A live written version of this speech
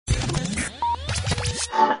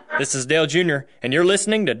This is Dale Jr., and you're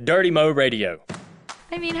listening to Dirty Mo Radio.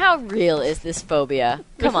 I mean, how real is this phobia?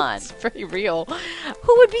 Come on. It's pretty real.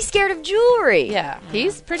 Who would be scared of jewelry? Yeah,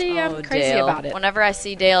 he's pretty crazy Dale. about it. Whenever I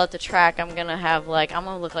see Dale at the track, I'm going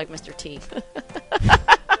to look like Mr. T.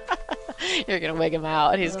 You're going to wig him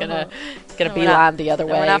out. He's going to We're beeline the other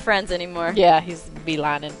way. We're not friends anymore. Yeah, he's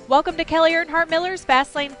beelining. Welcome to Kelly Earnhardt Miller's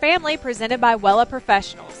Fast Lane Family, presented by Wella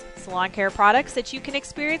Professionals. Salon care products that you can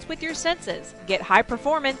experience with your senses. Get high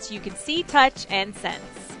performance you can see, touch, and sense.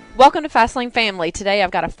 Welcome to Fastlane Family. Today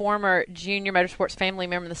I've got a former Junior Motorsports family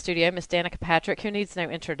member in the studio, Miss Danica Patrick, who needs no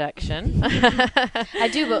introduction. I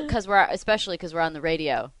do, but especially because we're on the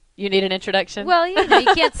radio. You need an introduction? Well, you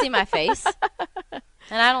can't see my face.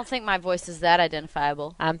 And I don't think my voice is that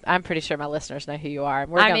identifiable. I'm pretty sure my listeners know who you are.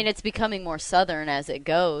 I mean, it's becoming more southern as it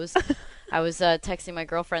goes. I was texting my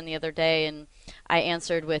girlfriend the other day, and I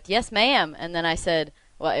answered with, "Yes, ma'am." And then I said,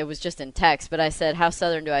 well, it was just in text, but I said, "How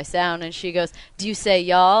southern do I sound?" And she goes, "Do you say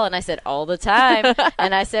y'all?" And I said, "All the time."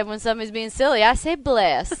 And I said, when somebody's being silly, I say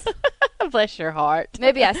bless. Bless your heart.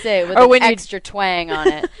 Maybe I say it with an extra twang on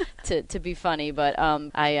it to be funny, but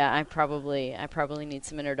I probably need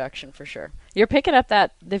some introduction for sure. You're picking up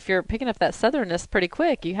that southernness pretty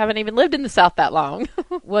quick. You haven't even lived in the South that long.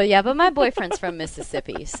 Well, yeah, but my boyfriend's from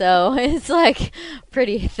Mississippi, so it's like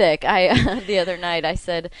pretty thick. The other night I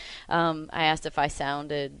said, I asked if I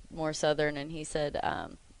sounded more southern, and he said,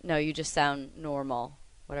 "No, you just sound normal."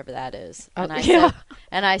 Whatever that is.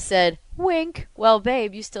 And I said, wink. "Well,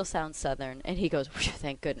 babe, you still sound southern." And he goes,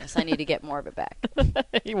 "Thank goodness. I need to get more of it back."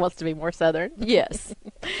 He wants to be more southern. Yes.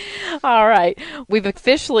 All right. We've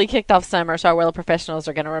officially kicked off summer, so our Wella Professionals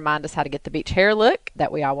are going to remind us how to get the beach hair look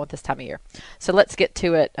that we all want this time of year. So let's get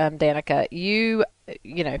to it. Danica, you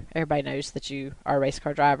know, everybody knows that you are a race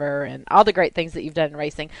car driver and all the great things that you've done in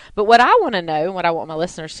racing. But what I want to know, and what I want my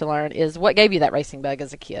listeners to learn, is what gave you that racing bug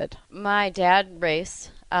as a kid? My dad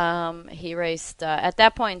raced. He raced, at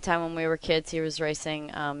that point in time when we were kids, he was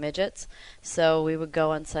racing midgets. So we would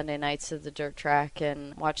go on Sunday nights to the dirt track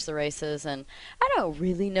and watch the races. And I don't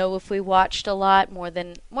really know if we watched a lot. More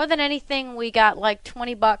than anything, we got like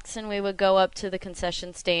 $20 and we would go up to the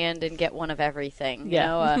concession stand and get one of everything. Yeah. You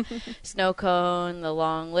know, a snow cone, the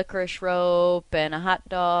long licorice rope, and a hot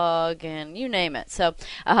dog, and you name it. So,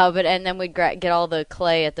 and then we'd get all the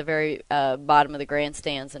clay at the very bottom of the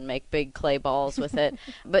grandstands and make big clay balls with it.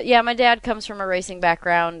 But yeah, my dad comes from a racing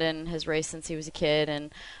background and has raced since he was a kid.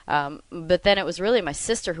 And but then it was really my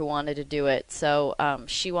sister who wanted to do it. So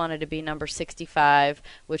she wanted to be number 65,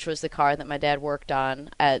 which was the car that my dad worked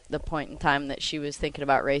on at the point in time that she was thinking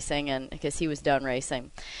about racing, and because he was done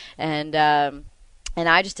racing, and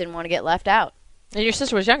I just didn't want to get left out. And your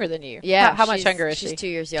sister was younger than you. Yeah. How much younger is she? She's 2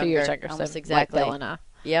 years younger. 2 years younger. Almost so exactly. Like Dale and I.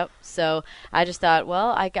 Yep. So I just thought,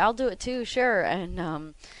 well, I'll do it too, sure.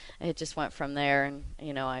 And it just went from there, and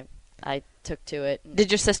I took to it.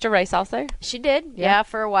 Did your sister race also? She did, yeah,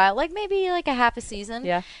 for a while, maybe a half a season.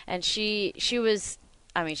 Yeah. And she was,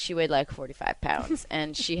 she weighed like 45 pounds,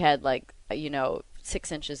 and she had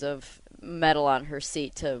 6 inches of metal on her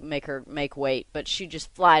seat to make her make weight, but she'd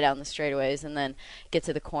just fly down the straightaways and then get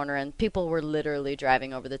to the corner, and people were literally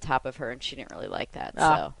driving over the top of her, and she didn't really like that.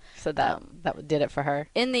 So that did it for her.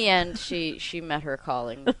 In the end, she met her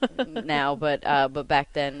calling now, but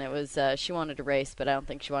back then it was she wanted to race, but I don't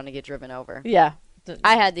think she wanted to get driven over. Yeah.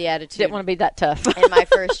 I had the attitude. Didn't want to be that tough. In my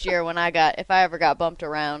first year, if I ever got bumped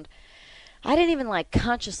around, I didn't even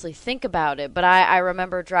consciously think about it, but I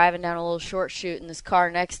remember driving down a little short chute, and this car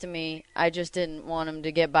next to me, I just didn't want him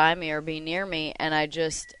to get by me or be near me, and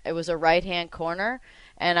it was a right-hand corner,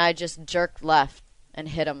 and I just jerked left and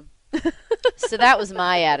hit him. So that was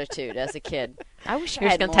my attitude as a kid. I wish I had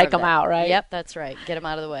more of that. You're just going to take them out, right? Yep, that's right. Get them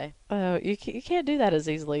out of the way. Oh, you can't do that as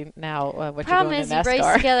easily now. What Problem you're doing in NASCAR. is, you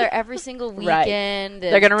race together every single weekend. Right.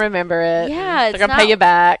 They're going to remember it. Yeah, they're going to pay you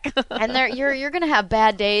back. And you're going to have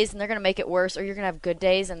bad days, and they're going to make it worse, or you're going to have good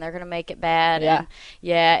days, and they're going to make it bad. Yeah. And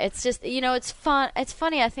yeah, it's just it's fun. It's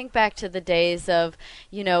funny. I think back to the days of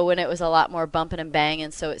when it was a lot more bumping and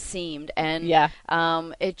banging, so it seemed, and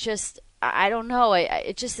it just I don't know.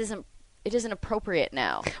 It just isn't. It isn't appropriate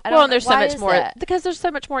now. And there's so much more because there's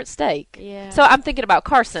so much more at stake. Yeah. So I'm thinking about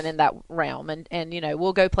Carson in that realm, and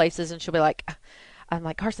we'll go places, and she'll be like, I'm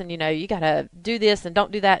like, Carson, you got to do this and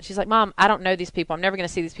don't do that. She's like, Mom, I don't know these people. I'm never going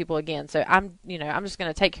to see these people again. So I'm just going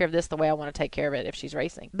to take care of this the way I want to take care of it if she's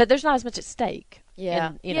racing. But there's not as much at stake.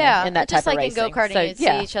 Yeah. In that just type of like racing. in go-karting, you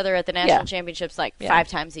see each other at the national championships 5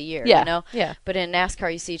 times a year, Yeah. But in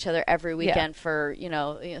NASCAR, you see each other every weekend for,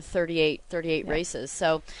 38 races.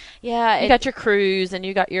 So, yeah. You got your crews and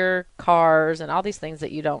you got your cars and all these things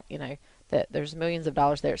that you don't, that there's millions of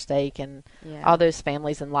dollars there at stake, and Yeah. all those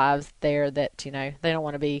families and lives there that, they don't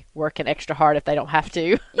want to be working extra hard if they don't have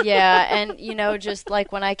to. Yeah, and just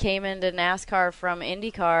like when I came into NASCAR from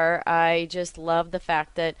IndyCar, I just loved the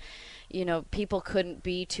fact that people couldn't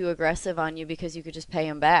be too aggressive on you because you could just pay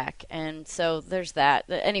them back. And so there's that.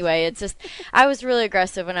 Anyway, it's just I was really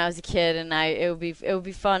aggressive when I was a kid, and it would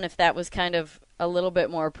be fun if that was kind of a little bit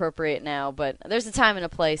more appropriate now. But there's a time and a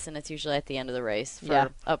place, and it's usually at the end of the race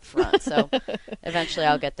for up front. So eventually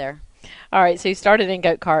I'll get there. All right, so you started in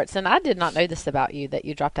go-karts, and I did not know this about you, that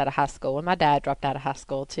you dropped out of high school, and my dad dropped out of high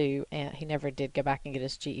school too, and he never did go back and get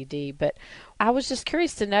his GED, but I was just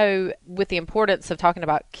curious to know, with the importance of talking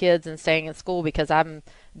about kids and staying in school, because I'm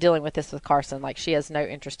dealing with this with Carson, like she has no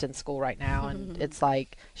interest in school right now, and it's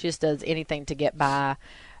like she just does anything to get by.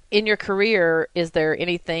 In your career, is there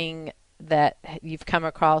anything that you've come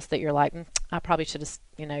across that you're like, I probably should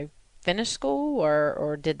have, finish school,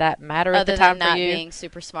 or did that matter at the time for you? Other than not being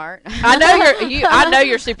super smart. I know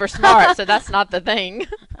you're super smart, so that's not the thing.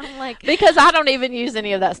 I'm like, because I don't even use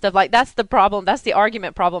any of that stuff. Like, that's the problem. That's the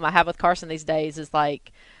argument problem I have with Carson these days, is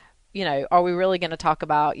like, are we really going to talk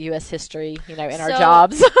about U.S. history, in our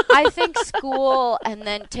jobs? I think school, and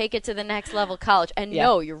then take it to the next level, college. And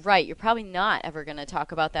no, you're right. You're probably not ever going to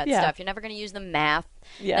talk about that stuff. You're never going to use the math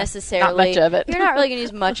necessarily. Not much of it. You're not really going to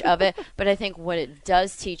use much of it. But I think what it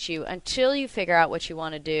does teach you, until you figure out what you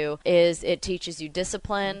want to do, is it teaches you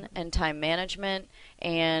discipline and time management.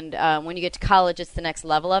 And when you get to college, it's the next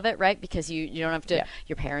level of it, right? Because you don't have to,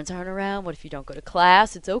 your parents aren't around. What if you don't go to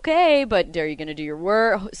class? It's okay, but are you going to do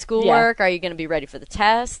your schoolwork? Are you going to be ready for the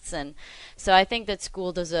tests? And so I think that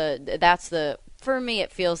school for me,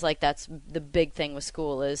 it feels like that's the big thing with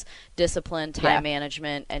school, is discipline, time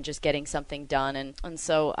management, and just getting something done. And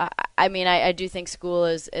so, I do think school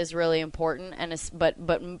is really important. But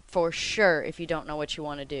for sure, if you don't know what you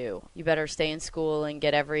want to do, you better stay in school and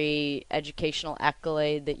get every educational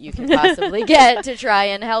accolade that you can possibly get to try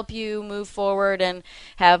and help you move forward and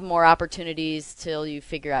have more opportunities till you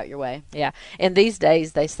figure out your way. Yeah. And these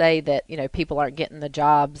days, they say that, people aren't getting the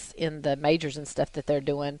jobs in the majors and stuff that they're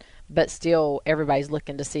doing, but still everybody's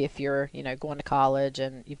looking to see if you're, going to college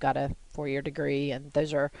and you've got a 4-year degree, and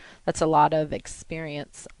that's a lot of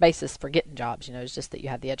experience basis for getting jobs. It's just that you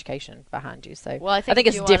have the education behind you. So I think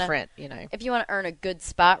it's different. If you want to earn a good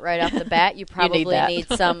spot right off the bat, you probably need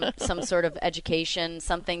some sort of education,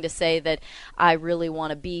 something to say that I really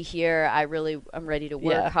want to be here. I'm ready to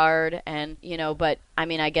work hard, and But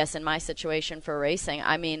I guess in my situation for racing,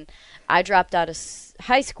 I dropped out of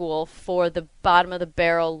high school for the bottom of the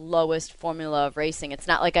barrel, lowest formula of racing. It's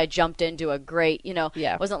not like I jumped into a great,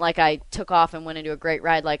 it wasn't like I took off and went into a great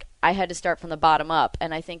ride. Like, I had to start from the bottom up.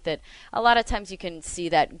 And I think that a lot of times you can see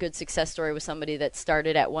that good success story with somebody that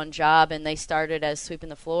started at one job, and they started as sweeping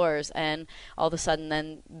the floors, and all of a sudden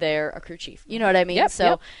then they're a crew chief. You know what I mean?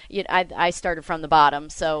 I started from the bottom.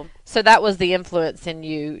 So that was the influence in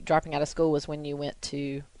you dropping out of school, was when you went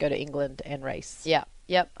to go to England and race. Yeah.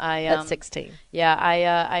 Yep, at 16.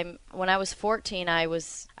 Yeah, when I was 14, I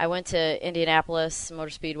went to Indianapolis Motor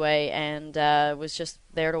Speedway and was just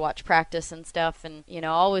there to watch practice and stuff, and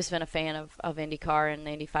always been a fan of IndyCar and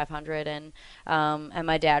the Indy 500, and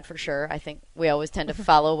my dad for sure. I think we always tend to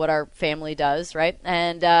follow what our family does, right?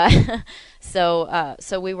 And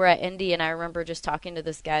so we were at Indy, and I remember just talking to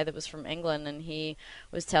this guy that was from England, and he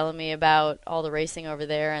was telling me about all the racing over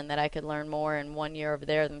there, and that I could learn more in 1 year over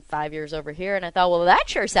there than 5 years over here. And I thought, well, that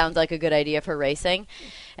sure sounds like a good idea for racing.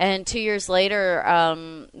 And 2 years later,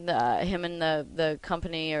 him and the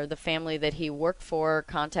company, or the family that he worked for,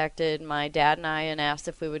 contacted my dad and I and asked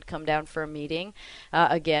if we would come down for a meeting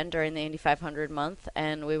again during the Indy 500 month.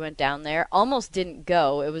 And we went down there. Almost didn't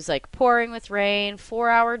go. It was like pouring with rain,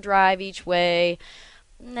 4-hour drive each way.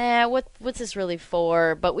 Nah, what's this really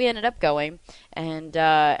for? But we ended up going, and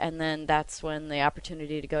then that's when the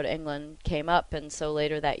opportunity to go to England came up. And so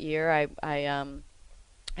later that year, I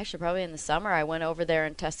actually probably in the summer, I went over there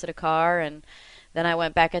and tested a car, and then I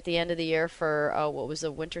went back at the end of the year for what was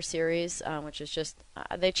a winter series, which is just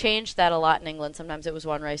they changed that a lot in England. Sometimes it was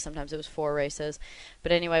one race, sometimes it was 4 races,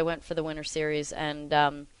 but anyway, I went for the winter series, and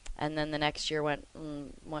then the next year went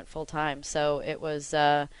full time. So it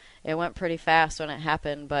went pretty fast when it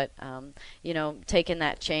happened, but taking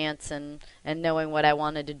that chance and knowing what I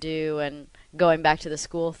wanted to do, and going back to the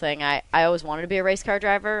school thing, I always wanted to be a race car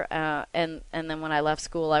driver, and then when I left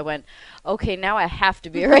school, I went, okay, now I have to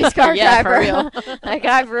be a race car driver. For real. Like,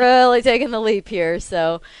 I've really taken the leap here.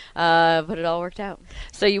 So, but it all worked out.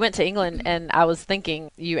 So you went to England, and I was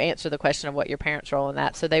thinking you answered the question of what your parents' role in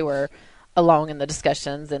that. So they were along in the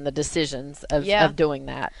discussions and the decisions of doing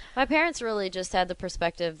that. My parents really just had the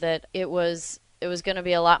perspective that it was going to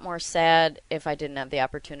be a lot more sad if I didn't have the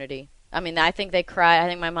opportunity. I mean, I think they cried. I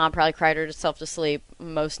think my mom probably cried herself to sleep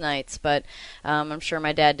most nights, but I'm sure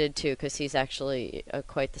my dad did too, because he's actually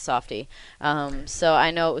quite the softie. So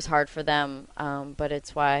I know it was hard for them, but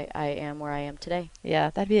it's why I am where I am today. Yeah,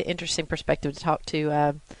 that'd be an interesting perspective to talk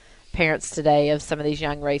to parents today of some of these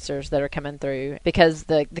young racers that are coming through, because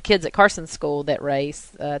the kids at Carson's school that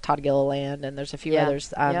race, Todd Gilliland, and there's a few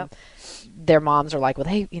others, their moms are like, well,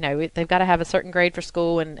 they've got to have a certain grade for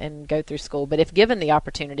school and go through school. But if given the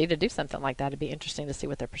opportunity to do something like that, it'd be interesting to see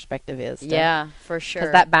what their perspective is. Yeah, for sure.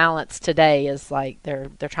 Because that balance today is like they're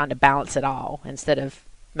trying to balance it all instead of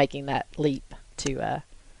making that leap to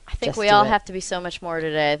I think we all have to be so much more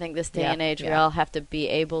today. I think this day and age, we all have to be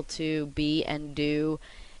able to be and do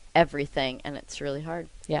everything, and it's really hard.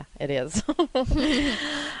 Yeah, it is.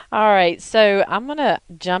 All right, so I'm going to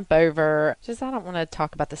jump over, I don't want to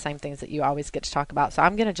talk about the same things that you always get to talk about, so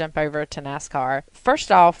I'm going to jump over to NASCAR.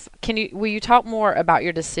 First off, will you talk more about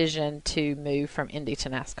your decision to move from Indy to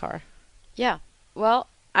NASCAR? Yeah, well,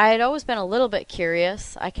 I had always been a little bit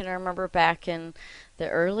curious. I can remember back in the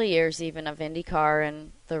early years even of IndyCar,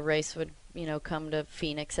 and the race would come to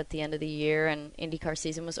Phoenix at the end of the year, and IndyCar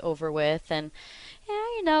season was over with, and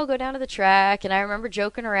go down to the track. And I remember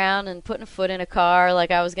joking around and putting a foot in a car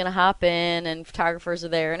like I was going to hop in, and photographers were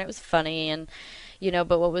there, and it was funny. And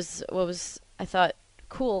but what was I thought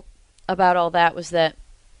cool about all that was that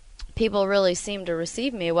people really seemed to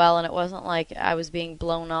receive me well, and it wasn't like I was being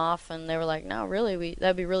blown off, and they were like, no, really,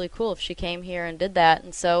 that'd be really cool if she came here and did that.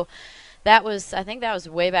 And so I think that was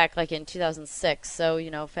way back like in 2006.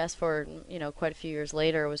 So, fast forward, quite a few years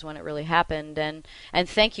later was when it really happened. And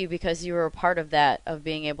thank you, because you were a part of that, of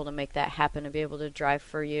being able to make that happen, and be able to drive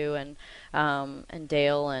for you and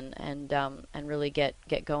Dale and really get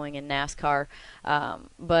going in NASCAR.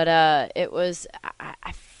 But it was,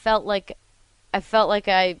 I felt like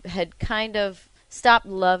I had kind of stopped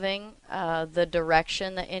loving the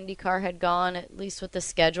direction that IndyCar had gone, at least with the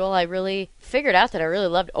schedule. I really figured out that I really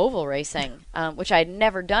loved oval racing, which I had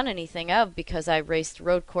never done anything of, because I raced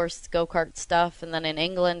road course go-kart stuff, and then in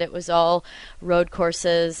England it was all road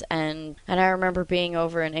courses. And I remember being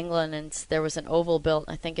over in England, and there was an oval built.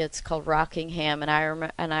 I think it's called Rockingham, and I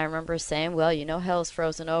remember saying, well, hell's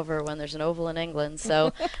frozen over when there's an oval in England.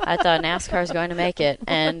 So I thought NASCAR is going to make it,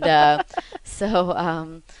 and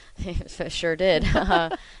it sure did.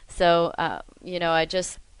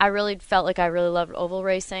 I really felt like I really loved oval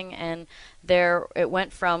racing, and it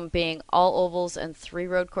went from being all ovals and 3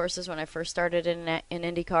 road courses when I first started in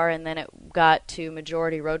IndyCar, and then it got to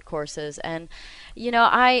majority road courses. And I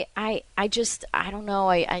don't know,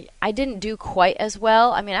 I didn't do quite as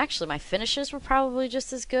well. I mean, actually my finishes were probably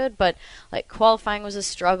just as good, but like qualifying was a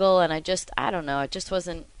struggle, and I don't know, it just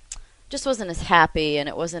wasn't as happy, and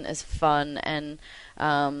it wasn't as fun. And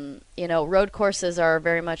road courses are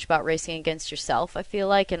very much about racing against yourself, I feel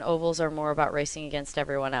like, and ovals are more about racing against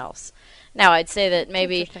everyone else. Now, I'd say that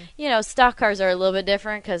maybe, stock cars are a little bit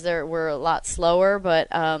different, because we're a lot slower, but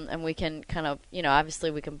and we can kind of, obviously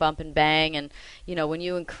we can bump and bang, and when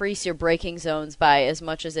you increase your braking zones by as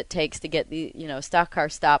much as it takes to get the stock car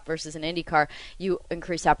stop versus an Indy car, you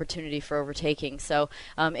increase opportunity for overtaking. So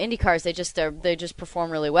Indy cars, they just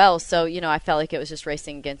perform really well. So I felt like it was just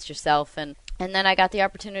racing against yourself. And then I got the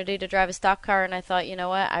opportunity to drive a stock car, and I thought,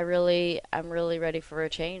 what, I'm really ready for a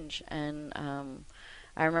change. And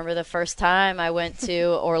I remember the first time I went to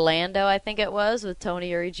Orlando, I think it was, with Tony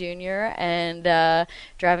Uri Jr. and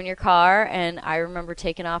driving your car, and I remember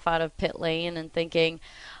taking off out of pit lane and thinking,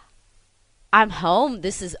 I'm home.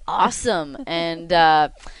 This is awesome. And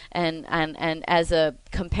as a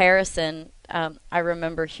comparison, I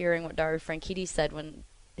remember hearing what Dario Franchitti said when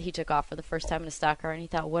he took off for the first time in a stock car, and he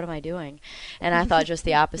thought, what am I doing? And I thought just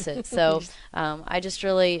the opposite. So I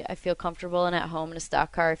feel comfortable and at home in a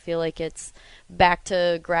stock car. I feel like it's back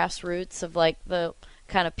to grassroots of like the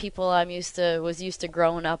kind of people was used to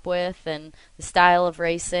growing up with, and the style of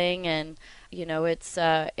racing. And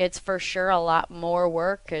it's for sure a lot more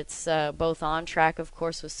work. It's both on track, of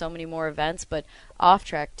course, with so many more events, but off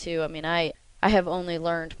track too. I mean, I have only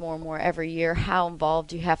learned more and more every year how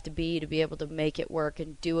involved you have to be able to make it work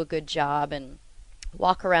and do a good job and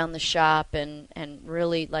walk around the shop and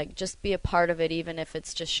really like just be a part of it, even if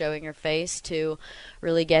it's just showing your face, to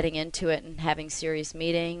really getting into it and having serious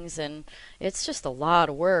meetings. And it's just a lot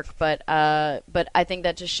of work, but I think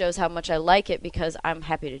that just shows how much I like it, because I'm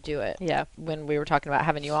happy to do it. Yeah, when we were talking about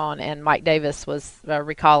having you on, and Mike Davis was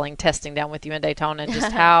recalling testing down with you in Daytona, and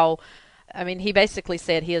just how, I mean, he basically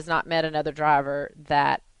said he has not met another driver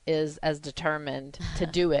that is as determined to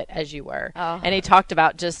do it as you were. Oh. And he talked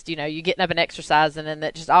about just, you know, you getting up and exercising, and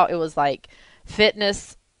that just all, it was like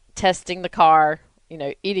fitness, testing the car, you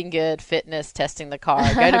know, eating good, fitness, testing the car,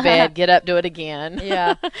 go to bed, get up, do it again.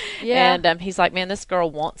 Yeah. Yeah. And he's like, man, this girl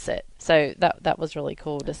wants it. So that was really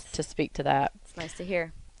cool to speak to that. It's nice to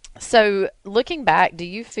hear. So looking back, do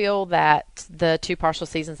you feel that the 2 partial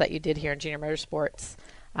seasons that you did here in Junior Motorsports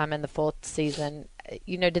and the full season,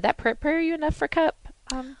 you know, did that prepare you enough for Cup?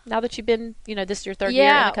 Now that you've been, you know, this is your 3rd year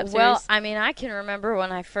in the Cup Series? Well, I mean, I can remember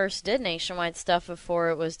when I first did nationwide stuff before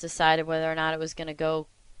it was decided whether or not it was going to go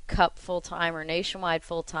Cup full-time or nationwide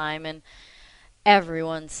full-time, and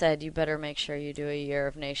everyone said, you better make sure you do a year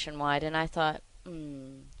of nationwide, and I thought,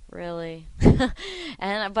 really?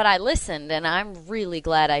 But I listened, and I'm really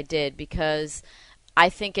glad I did, because I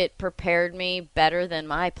think it prepared me better than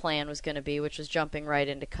my plan was going to be, which was jumping right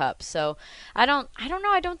into Cup. So I don't know.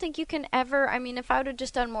 I don't think you can ever. I mean, if I would have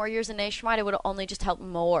just done more years in nationwide, it would have only just helped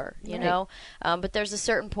more, you know. But there's a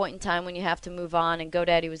certain point in time when you have to move on. And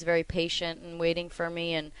GoDaddy was very patient and waiting for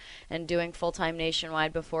me and doing full time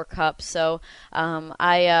nationwide before Cup. So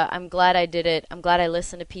I'm glad I did it. I'm glad I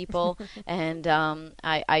listened to people, and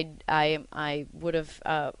I would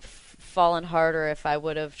have. Fallen harder if I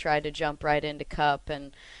would have tried to jump right into Cup.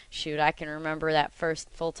 And shoot, I can remember that first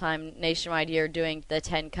full-time nationwide year doing the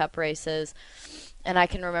 10 Cup races, and I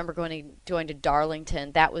can remember going to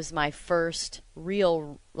Darlington. That was my first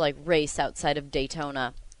real race outside of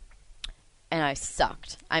Daytona, and I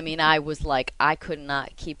sucked. I mean, I was like, I could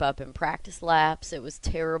not keep up in practice laps. It was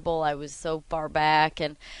terrible. I was so far back,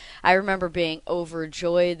 and I remember being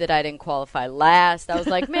overjoyed that I didn't qualify last. I was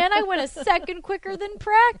like, man, I went a second quicker than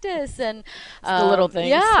practice, and the little things.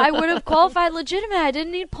 Yeah, I would have qualified legitimate. I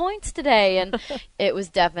didn't need points today, and it was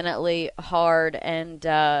definitely hard. And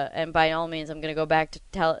by all means, I'm going to go back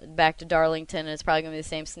to Darlington, and it's probably going to be the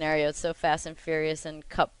same scenario. It's so fast and furious, and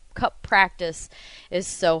Cup practice is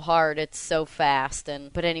so hard. It's so fast.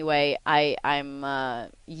 But anyway,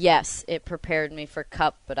 I'm yes, it prepared me for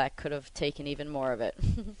Cup, but I could have taken even more of it.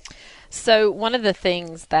 So one of the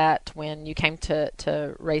things that when you came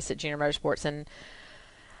to race at Junior Motorsports, and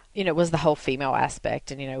you know, was the whole female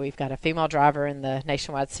aspect. And, you know, we've got a female driver in the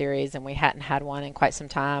Nationwide Series, and we hadn't had one in quite some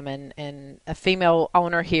time, and a female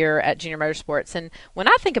owner here at Junior Motorsports. And when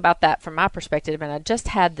I think about that from my perspective, and I just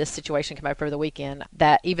had this situation come up over the weekend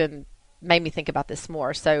that even made me think about this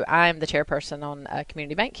more. So I'm the chairperson on a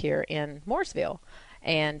community bank here in Mooresville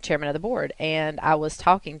and chairman of the board. And I was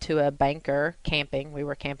talking to a banker camping. We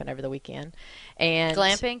were camping over the weekend. And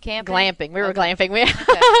Glamping? Camping? Glamping. We were glamping. We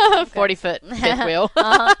Okay. 40-foot fifth wheel.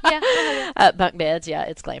 Yeah. Bunk beds. Yeah,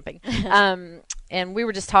 it's glamping. And we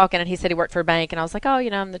were just talking, and he said he worked for a bank. And I was like, oh, you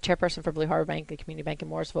know, I'm the chairperson for Blue Harbor Bank, the community bank in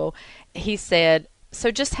Mooresville. He said, so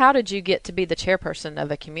just how did you get to be the chairperson of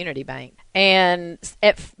a community bank? And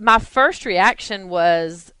my first reaction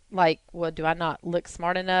was like, well, do I not look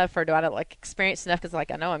smart enough, or do I not like experienced enough? Because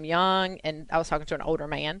like I know I'm young, and I was talking to an older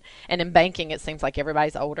man, and in banking it seems like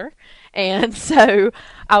everybody's older. And so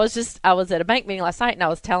I was at a bank meeting last night, and I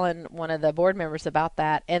was telling one of the board members about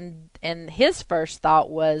that, and his first thought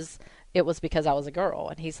was it was because I was a girl,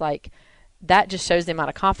 and he's like, that just shows the amount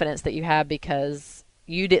of confidence that you have, because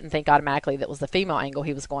you didn't think automatically that was the female angle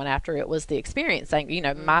he was going after. It was the experience angle. You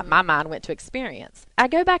know, my mind went to experience. I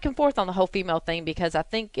go back and forth on the whole female thing, because I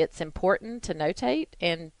think it's important to notate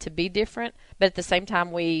and to be different, but at the same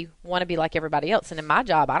time, we want to be like everybody else. And in my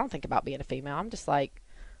job, I don't think about being a female. I'm just like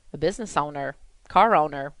a business owner, car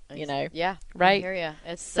owner, you know. Yeah. Right? I hear ya.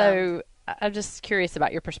 It's so I'm just curious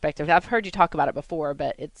about your perspective. I've heard you talk about it before,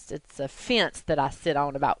 but it's a fence that I sit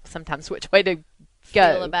on about sometimes which way to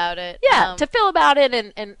go feel about it. Yeah, to feel about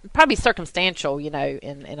it, and probably circumstantial, you know,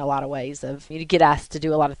 in a lot of ways. Of you get asked to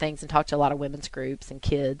do a lot of things and talk to a lot of women's groups and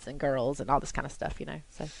kids and girls and all this kind of stuff, you know.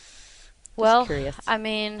 So, well, curious. I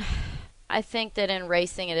mean, I think that in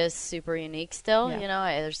racing it is super unique still. Yeah. You know,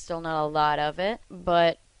 there's still not a lot of it,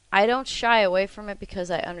 but I don't shy away from it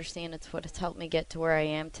because I understand it's what has helped me get to where I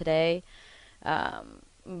am today.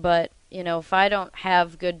 But you know, if I don't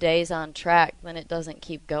have good days on track, then it doesn't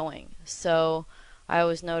keep going. So I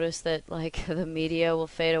always notice that, like, the media will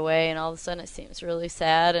fade away, and all of a sudden it seems really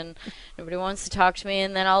sad, and nobody wants to talk to me,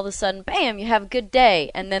 and then all of a sudden, bam, you have a good day,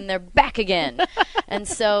 and then they're back again. And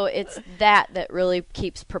so it's that really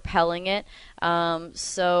keeps propelling it. I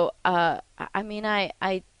mean,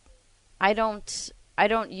 I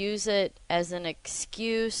don't use it as an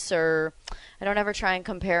excuse, or I don't ever try and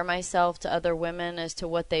compare myself to other women as to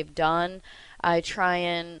what they've done. I try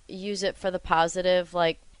and use it for the positive,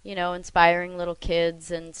 like, inspiring little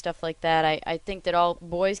kids and stuff like that. I think that all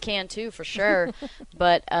boys can too, for sure.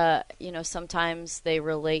 But, sometimes they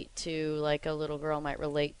relate to, like a little girl might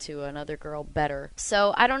relate to another girl better.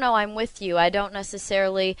 So I don't know. I'm with you. I don't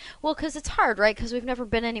necessarily, because it's hard, right? Because we've never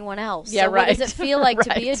been anyone else. Yeah, so right. What does it feel like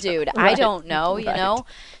to be a Right. dude? Right. I don't know, Right.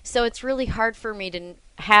 So it's really hard for me to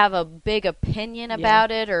have a big opinion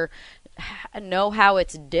about it or know how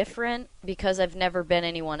it's different because I've never been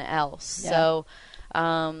anyone else. Yeah. So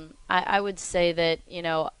I would say that,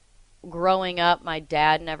 growing up, my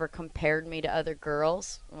dad never compared me to other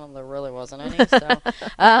girls. Well, there really wasn't any, so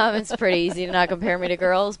it's pretty easy to not compare me to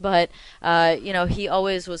girls. But, he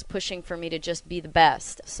always was pushing for me to just be the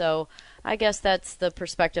best. So I guess that's the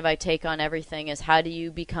perspective I take on everything is how do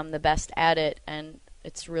you become the best at it? And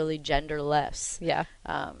it's really genderless. Yeah.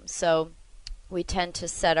 So we tend to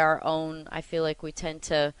set our own, I feel like we tend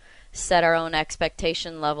to set our own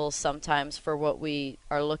expectation levels sometimes for what we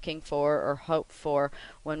are looking for or hope for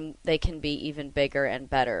when they can be even bigger and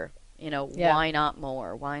better. Yeah. Why not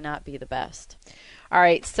more? Why not be the best? All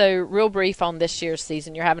right, so real brief on this year's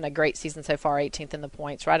season. You're having a great season so far, 18th in the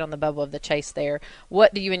points, right on the bubble of the chase there.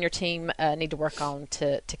 What do you and your team need to work on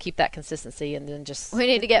to keep that consistency and then just We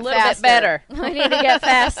need to get a little faster. bit better? We need to get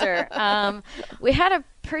faster. We had a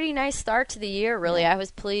pretty nice start to the year, really. I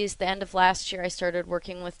was pleased. The end of last year, I started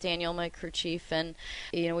working with Daniel, my crew chief, and,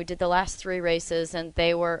 we did the last 3 races, and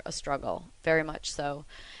they were a struggle, very much so.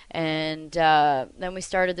 And then we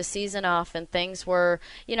started the season off, and things were,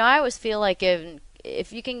 I always feel like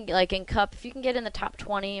if you can, like in Cup, if you can get in the top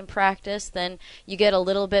 20 in practice, then you get a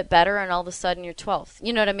little bit better, and all of a sudden you're 12th.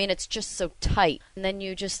 You know what I mean? It's just so tight. And then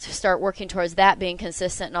you just start working towards that being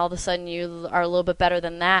consistent, and all of a sudden you are a little bit better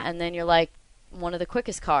than that, and then you're like one of the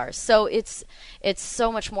quickest cars. So it's so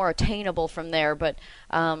much more attainable from there. But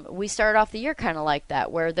we started off the year kind of like that,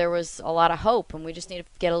 where there was a lot of hope, and we just need to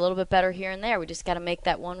get a little bit better here and there. We just got to make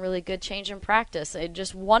that one really good change in practice.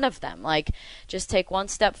 Just one of them, like just take one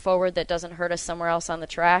step forward that doesn't hurt us somewhere else on the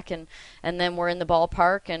track, and then we're in the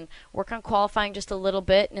ballpark, and work on qualifying just a little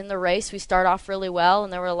bit. And in the race, we start off really well,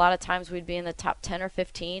 and there were a lot of times we'd be in the top 10 or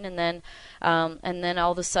 15, and then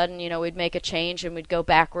all of a sudden, we'd make a change and we'd go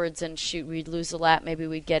backwards and shoot, we'd lose a lap, maybe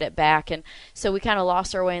we'd get it back, and so we kind of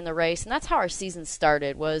lost our way in the race. And that's how our season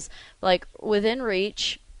started, was like within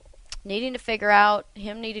reach, needing to figure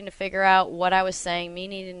out what I was saying, me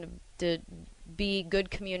needing to be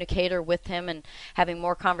good communicator with him and having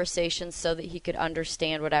more conversations so that he could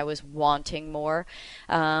understand what I was wanting more.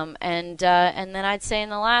 And then I'd say in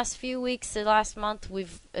the last few weeks, the last month,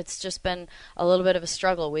 it's just been a little bit of a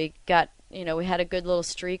struggle. We got, we had a good little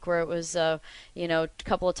streak where it was, a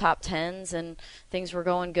couple of top 10s and things were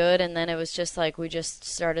going good. And then it was just like we just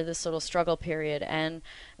started this little struggle period. And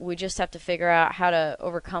we just have to figure out how to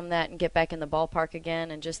overcome that and get back in the ballpark again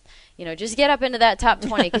and just get up into that top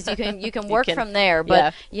 20 because you can work from there.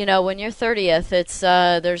 But, when you're 30th,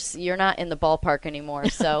 it's you're not in the ballpark anymore.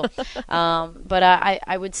 So, but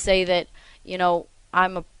I would say that,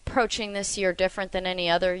 I'm approaching this year different than any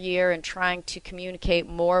other year and trying to communicate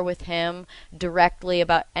more with him directly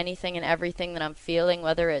about anything and everything that I'm feeling,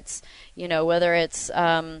 whether it's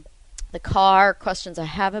the car, questions I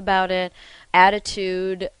have about it,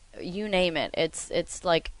 attitude, you name it. It's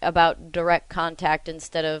like about direct contact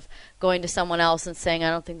instead of going to someone else and saying, I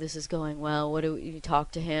don't think this is going well. What do you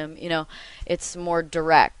talk to him? It's more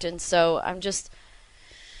direct. And so I'm just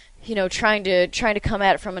trying to come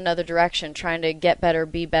at it from another direction, trying to get better,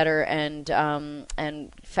 be better,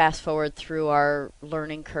 and fast forward through our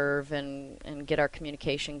learning curve and get our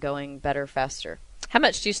communication going better, faster. How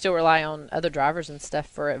much do you still rely on other drivers and stuff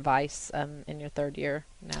for advice in your third year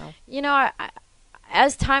now?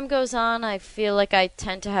 As time goes on, I feel like I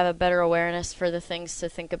tend to have a better awareness for the things to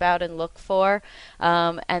think about and look for.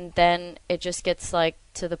 And then it just gets like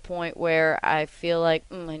to the point where I feel like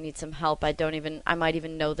I need some help. I might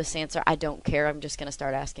even know this answer. I don't care. I'm just going to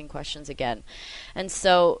start asking questions again. And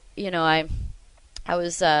so, I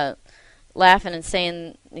was laughing and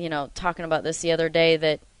saying, talking about this the other day,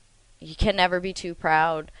 that you can never be too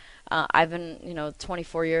proud. I've been,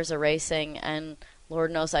 24 years of racing, and Lord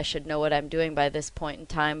knows I should know what I'm doing by this point in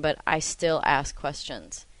time, but I still ask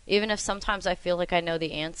questions. Even if sometimes I feel like I know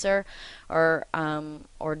the answer or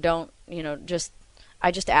don't,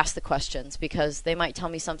 I just ask the questions because they might tell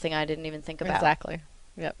me something I didn't even think about. Exactly.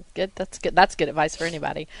 Yep. Good. That's good. That's good advice for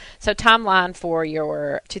anybody. So timeline for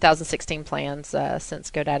your 2016 plans, since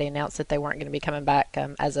GoDaddy announced that they weren't going to be coming back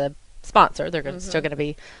as a sponsor. They're still going to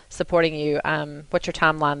be supporting you. What's your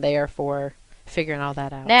timeline there for figuring all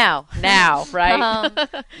that out? Now, Right?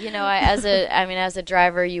 as a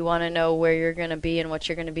driver, you want to know where you're going to be and what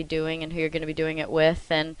you're going to be doing and who you're going to be doing it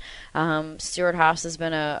with. And Stewart Haas has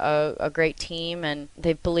been a great team, and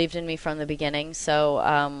they've believed in me from the beginning.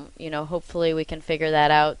 So, hopefully we can figure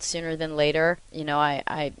that out sooner than later.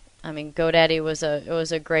 GoDaddy was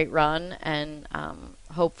a great run, and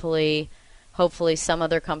hopefully some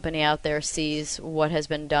other company out there sees what has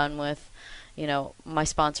been done with my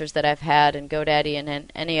sponsors that I've had and GoDaddy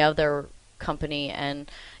and any other company.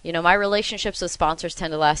 And my relationships with sponsors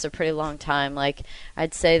tend to last a pretty long time. Like,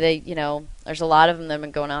 I'd say there's a lot of them that have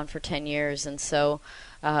been going on for 10 years, and so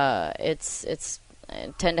it's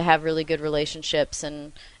I tend to have really good relationships,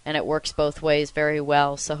 and it works both ways very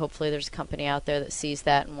well. So hopefully there's a company out there that sees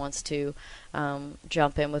that and wants to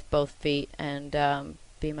jump in with both feet and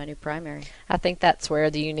be my new primary. I think that's where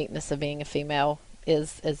the uniqueness of being a female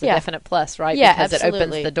is a definite plus, right? Yeah, because absolutely. it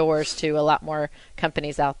opens the doors to a lot more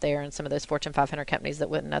companies out there, and some of those Fortune 500 companies that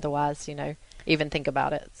wouldn't otherwise, even think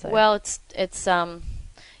about it. So. Well, it's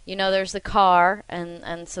there's the car,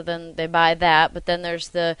 and so then they buy that, but then there's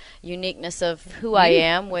the uniqueness of who I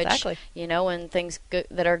am, which, exactly. When things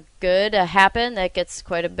that are good happen, that gets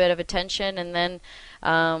quite a bit of attention, and then,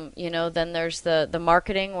 then there's the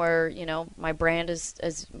marketing where, my brand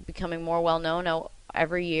is becoming more well-known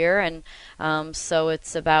every year, and so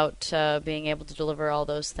it's about being able to deliver all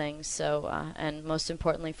those things. So, and most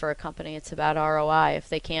importantly for a company, it's about ROI. If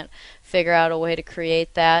they can't figure out a way to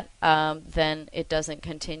create that, then it doesn't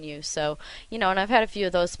continue. So, and I've had a few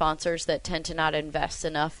of those sponsors that tend to not invest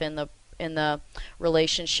enough in the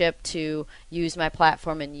relationship to use my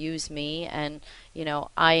platform and use me. And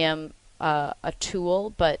I am a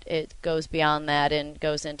tool, but it goes beyond that and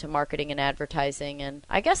goes into marketing and advertising. And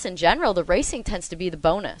I guess in general, the racing tends to be the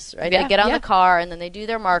bonus, right? Yeah, they get on the car and then they do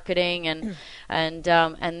their marketing, and then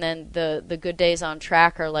the good days on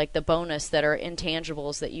track are like the bonus that are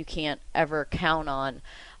intangibles that you can't ever count on.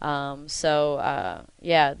 I'm sure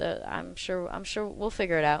we'll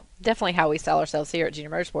figure it out. Definitely how we sell ourselves here at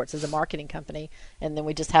Junior Motorsports is a marketing company, and then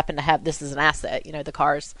we just happen to have this as an asset. The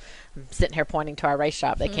cars, I'm sitting here pointing to our race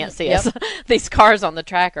shop. They can't see us. These cars on the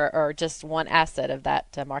track are just one asset of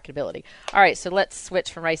that marketability. All right, so let's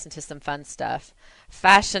switch from racing to some fun stuff.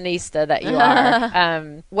 Fashionista that you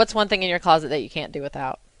are. What's one thing in your closet that you can't do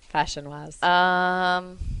without, fashion-wise?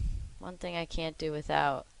 One thing I can't do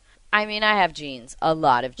without. I have jeans, a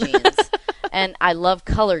lot of jeans, and I love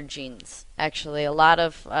colored jeans, actually. A lot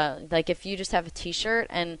of, if you just have a T-shirt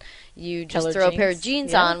and you just Colored throw jeans. a pair of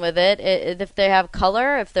jeans on with it, if they have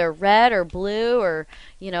color, if they're red or blue or,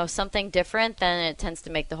 something different, then it tends to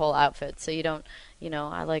make the whole outfit. So you don't,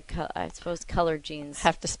 I like, I suppose, colored jeans.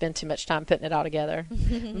 Have to spend too much time putting it all together.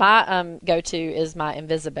 My go-to is my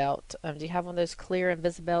Invisibelt. Do you have one of those clear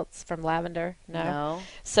Invisibelts from Lavender? No.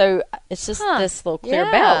 So it's just this little clear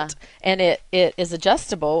belt, and it is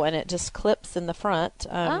adjustable, and it just clips in the front.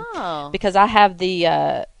 Because I have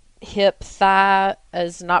the hip thigh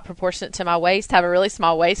is not proportionate to my waist. I have a really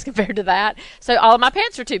small waist compared to that. So all of my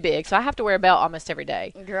pants are too big, so I have to wear a belt almost every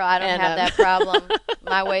day. Girl, I don't have that problem.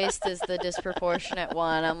 My waist is the disproportionate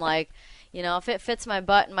one. I'm like, if it fits my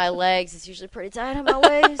butt and my legs, it's usually pretty tight on my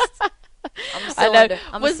waist. I'm a cylinder.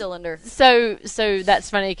 I'm a cylinder. So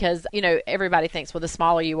that's funny because, everybody thinks, well, the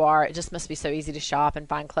smaller you are, it just must be so easy to shop and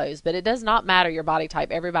find clothes. But it does not matter your body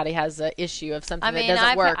type. Everybody has an issue of something that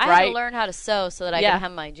doesn't work, right? I had to learn how to sew so that I can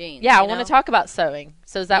hem my jeans. Yeah, I want to talk about sewing.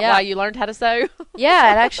 So is that why you learned how to sew?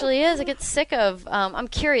 Yeah, it actually is. I get sick of, I'm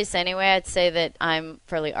curious anyway. I'd say that I'm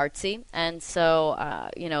fairly artsy. And so,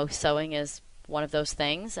 sewing is one of those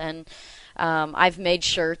things. And I've made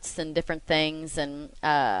shirts and different things. And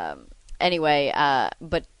anyway,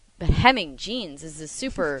 but hemming jeans is a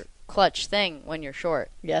super clutch thing when you're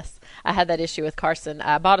short. Yes. I had that issue with Carson.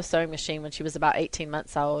 I bought a sewing machine when she was about 18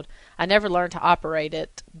 months old. I never learned to operate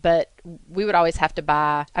it, but we would always have to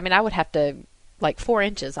buy, I would have to 4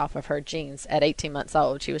 inches off of her jeans at 18 months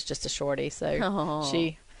old. She was just a shorty, so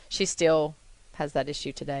she still has that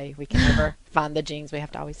issue today. We can never find the jeans. We have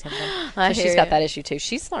to always hem them. So she's got that issue too.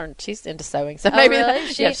 She's into sewing. So maybe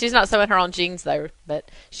really? She's not sewing her own jeans though, but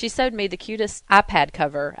she sewed me the cutest iPad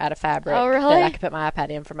cover out of fabric that I could put my iPad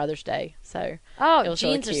in for Mother's Day. So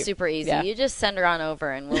jeans are super easy. Yeah. You just send her on over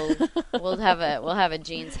and we'll have a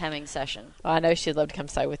jeans hemming session. Well, I know she'd love to come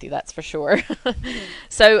sew with you, that's for sure.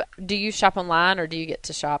 So do you shop online or do you get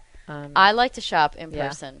to shop? I like to shop in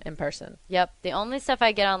person. In person. Yep. The only stuff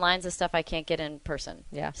I get online is the stuff I can't get in person.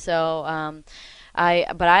 Yeah. So,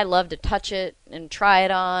 but I love to touch it and try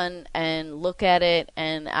it on and look at it,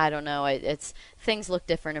 and I don't know, it's things look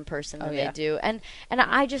different in person than they do, and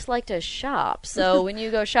I just like to shop. So when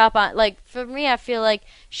you go shop on, like for me, I feel like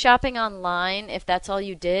shopping online, if that's all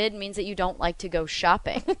you did, means that you don't like to go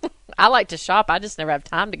shopping. I like to shop. I just never have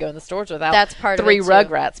time to go in the stores without That's part of three it, too.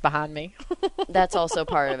 Rugrats behind me. That's also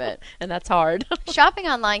part of it. And that's hard. Shopping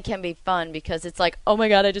online can be fun because it's like, oh my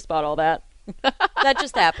god, I just bought all that. That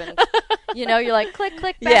just happened. You know, you're like, click,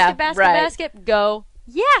 click, basket, Yeah, basket, right. basket, go.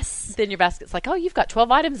 Yes. Then your basket's like, oh, you've got 12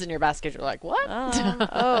 items in your basket. You're like, what?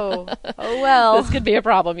 Oh well. This could be a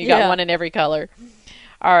problem. You got one in every color.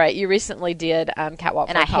 All right. You recently did Catwalk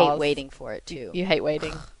And for I a Cause. hate waiting for it too. You hate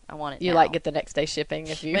waiting. I want it You now. like get the next day shipping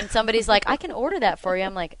if you. When somebody's like, I can order that for you,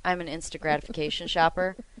 I'm like, I'm an instant gratification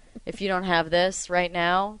shopper. If you don't have this right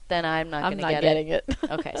now, then I'm not going to get getting it.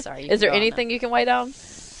 Okay, sorry. Is there anything you can wait on?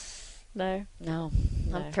 No. No.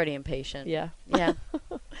 I'm pretty impatient. Yeah. Yeah.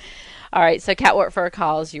 All right, so Catwalk for a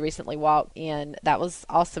Cause, you recently walked in. That was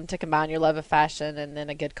awesome to combine your love of fashion and then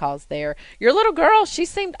a good cause there. Your little girl, all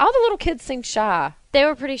the little kids seemed shy They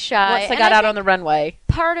were pretty shy. once they And got I out think on the runway.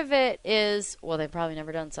 part of it is, well, they've probably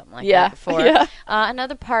never done something like Yeah, that before. yeah.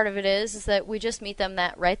 Another part of it is that we just meet them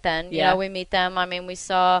right then. You Yeah. know, we meet them. I mean, we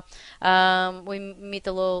meet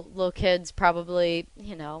the little kids probably,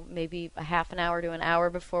 you know, maybe a half an hour to an hour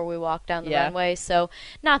before we walk down the Yeah. runway. So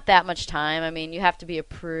not that much time. I mean, you have to be a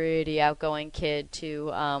pretty outgoing kid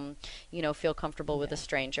to, you know, feel comfortable with a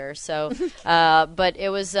stranger. So, but it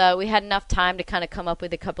was, we had enough time to kind of come up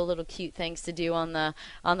with a couple little cute things to do on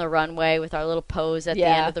the runway with our little pose at the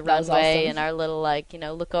end of the that was runway awesome. and our little, like, you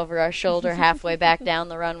know, look over our shoulder halfway back down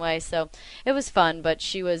the runway. So it was fun, but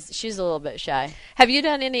she's a little bit shy. Have you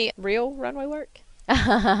done any real runway work?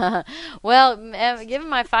 Well, given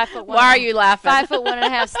my 5 foot one, Why are you laughing?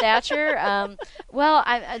 5'1.5" stature, well,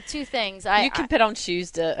 two things. You can put on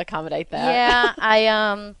shoes to accommodate that.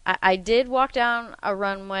 Yeah, I did walk down a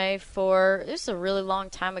runway for, this was a really long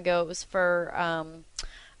time ago. It was for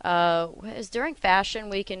it was during Fashion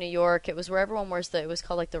Week in New York. It was where everyone wears it was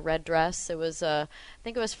called like the red dress. It was I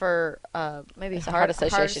think it was for maybe It's a Heart Heart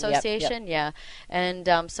Association, yep, Association, yeah. And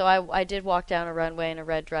so I did walk down a runway in a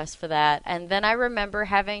red dress for that. And then I remember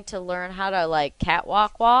having to learn how to like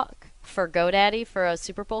catwalk walk for GoDaddy for a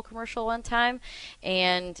Super Bowl commercial one time,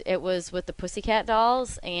 and it was with the Pussycat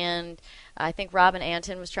Dolls, and I think Robin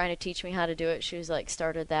Anton was trying to teach me how to do it. She was like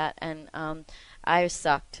started that, and I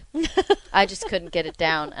sucked. I just couldn't get it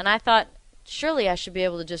down, and I thought surely I should be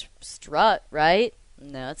able to just strut, right?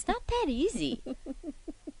 No, it's not that easy.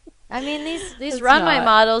 I mean, these It's runway not.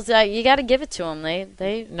 models, you got to give it to them.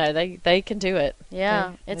 They No, they can do it.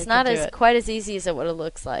 yeah, They it's can not do as it. quite as easy as what it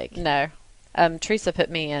looks like. No. Teresa put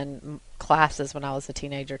me in classes when I was a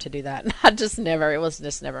teenager to do that. And it was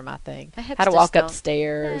just never my thing. My hips How to just walk don't-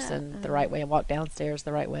 upstairs Yeah, and the right way and walk downstairs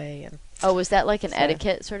the right way. And Oh, was that like an So-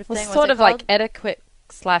 etiquette sort of it was thing? What's sort it of like called? etiquette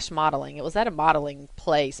 / modeling. It was at a modeling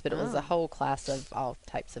place, but it was Oh. a whole class of all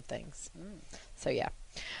types of things. So yeah,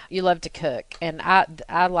 you love to cook, and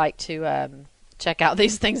I like to check out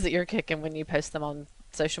these things that you're cooking when you post them on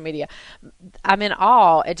social media. I'm in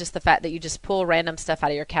awe at just the fact that you just pull random stuff out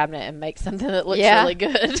of your cabinet and make something that looks Yeah. really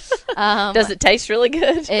good. Does Does it taste really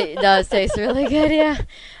good? It does taste really good, yeah.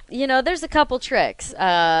 You know, there's a couple tricks.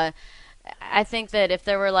 I think that if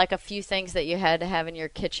there were like a few things that you had to have in your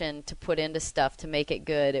kitchen to put into stuff to make it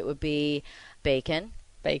good, it would be bacon,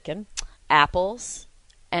 Bacon. apples,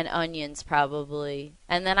 and onions probably.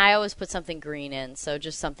 And then I always put something green in, so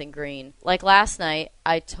just something green. Like last night,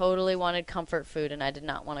 I totally wanted comfort food and I did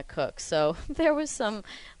not want to cook. So there was some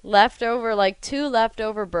leftover, like 2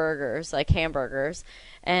 leftover burgers, like hamburgers.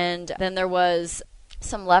 And then there was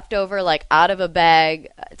some leftover, like out of a bag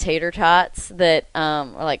tater tots that are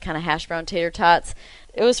like kind of hash brown tater tots.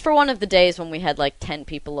 It was for one of the days when we had like 10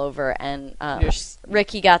 people over, and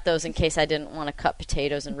Ricky got those in case I didn't want to cut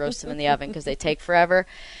potatoes and roast them in the oven because they take forever.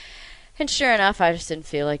 And sure enough, I just didn't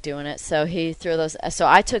feel like doing it. So he threw those. So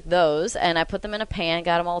I took those and I put them in a pan,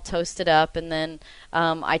 got them all toasted up, and then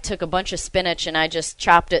I took a bunch of spinach and I just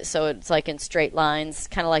chopped it so it's like in straight lines,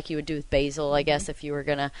 kind of like you would do with basil, I guess, if you were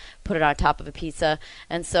gonna put it on top of a pizza.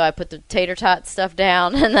 And so I put the tater tot stuff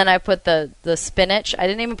down, and then I put the spinach. I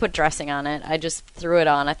didn't even put dressing on it. I just threw it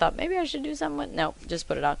on. I thought maybe I should do something with. No, just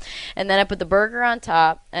put it on. And then I put the burger on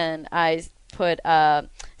top, and I put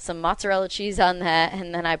some mozzarella cheese on that,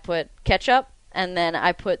 and then I put ketchup, and then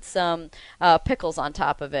I put some pickles on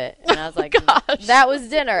top of it. And I was like, gosh. that was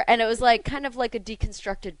dinner. And it was like kind of like a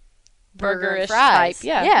deconstructed burger and Burgerish fries. type.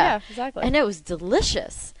 Yeah, exactly. And it was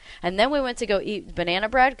delicious. And then we went to go eat banana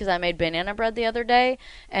bread because I made banana bread the other day,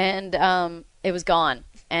 and it was gone.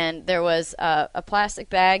 and there was a plastic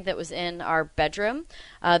bag that was in our bedroom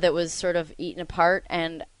that was sort of eaten apart,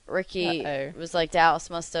 and Ricky was like, Dallas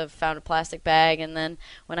must have found a plastic bag. And then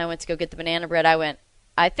when I went to go get the banana bread, I went,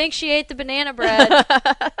 I think she ate the banana bread.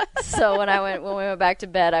 So when we went back to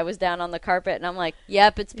bed, I was down on the carpet, and I'm like,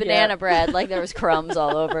 yep, it's banana bread. Like, there was crumbs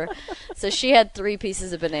all over. So she had 3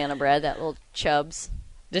 pieces of banana bread, that little Chubbs.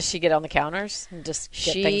 Does she get on the counters and just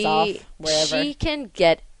get things off wherever? She can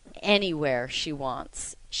get anywhere she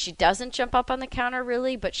wants. She doesn't jump up on the counter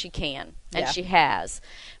really, but she can, and she has.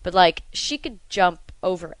 But like, she could jump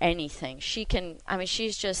over anything. She can, I mean,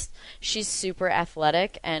 she's super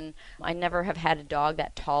athletic, and I never have had a dog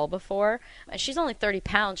that tall before. And she's only 30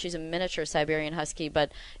 pounds. She's a miniature Siberian Husky,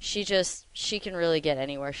 but she can really get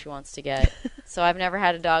anywhere she wants to get. So I've never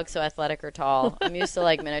had a dog so athletic or tall. I'm used to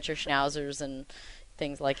like miniature schnauzers and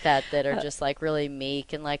things like that are just like really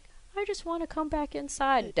meek and like, I just want to come back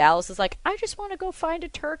inside. Dallas is like, I just want to go find a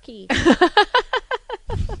turkey.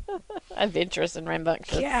 Adventurous and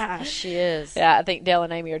rambunctious. Yeah, she is. Yeah, I think Dale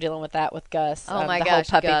and Amy are dealing with that with Gus. Oh my the gosh,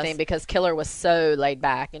 whole puppy Gus. thing, because Killer was so laid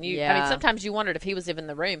back, and I mean, sometimes you wondered if he was even in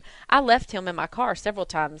the room. I left him in my car several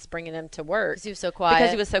times, bringing him to work Because he was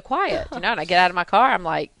so quiet. And I get out of my car, I'm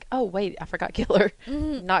like, oh wait, I forgot Killer,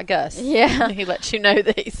 not Gus. Yeah, he lets you know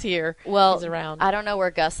that he's here. Well, he's around. I don't know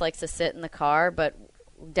where Gus likes to sit in the car, but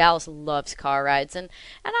Dallas loves car rides, and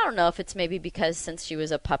I don't know if it's maybe because since she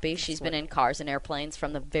was a puppy, she's been in cars and airplanes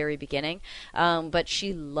from the very beginning, but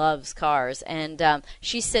she loves cars, and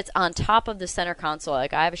she sits on top of the center console.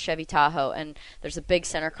 Like, I have a Chevy Tahoe, and there's a big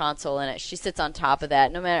center console in it. She sits on top of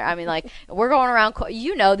that. No matter, I mean, like, we're going around,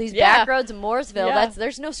 these back roads in Mooresville.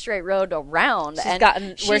 There's no straight road around. She's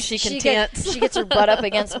gotten where she can tense. She gets her butt up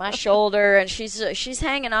against my shoulder, and she's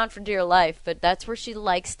hanging on for dear life. But that's where she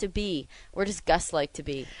likes to be. Where does Gus like to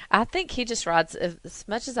be? I think he just rides, as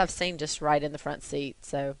much as I've seen, just right in the front seat.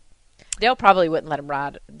 So Dale probably wouldn't let him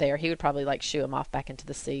ride there. He would probably like shoo him off back into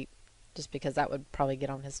the seat, just because that would probably get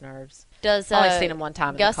on his nerves. Does I've only seen him one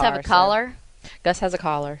time. Gus in the car, have a collar? Gus has a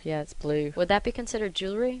collar. Yeah, it's blue. Would that be considered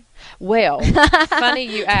jewelry? Well, funny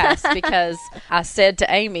you ask, because I said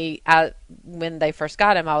to Amy, when they first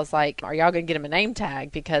got him, I was like, are y'all going to get him a name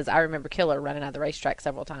tag? Because I remember Killer running out of the racetrack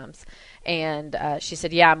several times. And she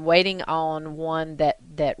said, yeah, I'm waiting on one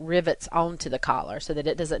that rivets onto the collar so that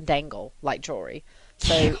it doesn't dangle like jewelry.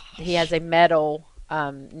 So he has a metal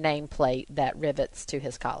nameplate that rivets to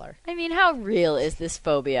his collar. I mean, how real is this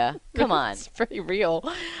phobia? Come on. It's pretty real.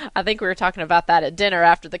 I think we were talking about that at dinner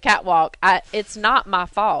after the catwalk. It's not my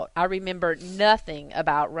fault. I remember nothing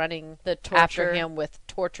about running after him with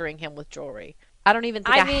torturing him with jewelry. I don't even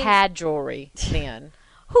think I had jewelry then.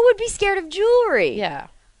 Who would be scared of jewelry? Yeah.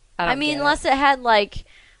 I mean, unless it had like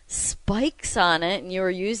spikes on it and you were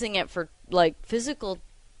using it for like physical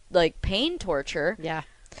like pain torture. Yeah.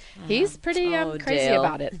 He's pretty crazy Dale.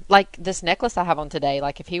 about it. Like this necklace I have on today,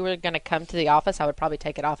 like if he were going to come to the office, I would probably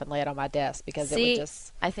take it off and lay it on my desk, because it would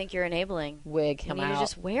just I think you're enabling. Wig him you need out. to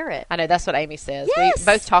just wear it. I know, that's what Amy says. Yes! We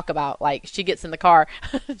both talk about, like, she gets in the car.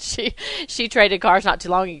 she traded cars not too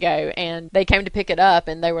long ago, and they came to pick it up,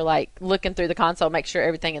 and they were like looking through the console, make sure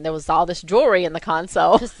everything, and there was all this jewelry in the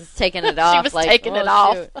console. Just taking it off. She was taking it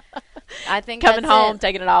off. Shoot. I think coming that's home, it.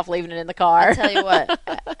 taking it off, leaving it in the car. I'll tell you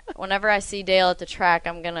what. Whenever I see Dale at the track,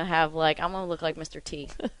 I'm gonna look like Mr. T.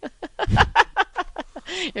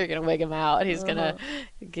 You're gonna wig him out. He's gonna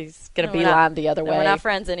No, beeline the other way. We're not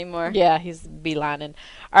friends anymore. Yeah, he's beelining.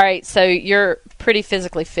 All right, so you're pretty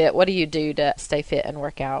physically fit. What do you do to stay fit and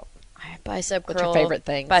work out? Bicep curl. What's your favorite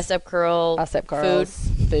thing? Bicep curl. Bicep curls.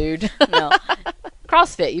 Food. No.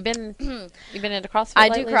 CrossFit. You've been into CrossFit I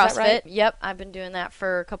lately, do is that CrossFit. right? Yep, I've been doing that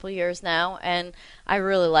for a couple of years now, and I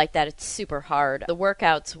really like that. It's super hard. The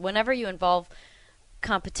workouts, whenever you involve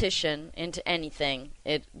competition into anything,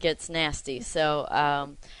 it gets nasty. So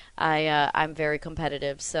I'm very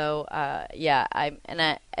competitive. So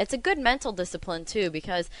it's a good mental discipline too,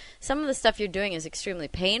 because some of the stuff you're doing is extremely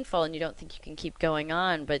painful, and you don't think you can keep going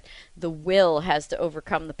on, but the will has to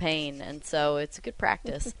overcome the pain, and so it's a good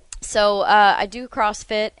practice. So I do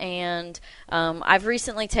CrossFit, and I've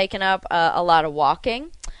recently taken up a lot of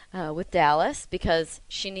walking with Dallas, because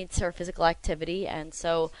she needs her physical activity, and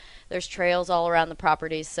so there's trails all around the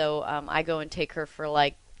property. So I go and take her for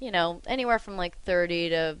anywhere from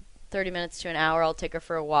 30 minutes to an hour. I'll take her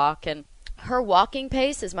for a walk, and her walking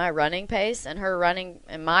pace is my running pace, and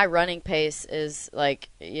my running pace is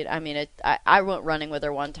I went running with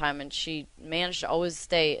her one time, and she managed to always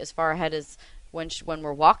stay as far ahead as when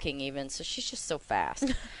we're walking even, so she's just so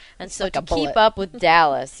fast. And so like to a bullet. keep up with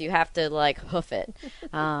Dallas, you have to like hoof it.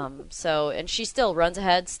 And she still runs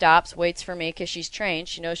ahead, stops, waits for me because she's trained.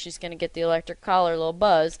 She knows she's going to get the electric collar little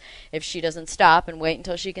buzz if she doesn't stop and wait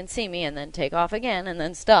until she can see me, and then take off again, and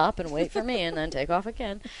then stop and wait for me, and then take off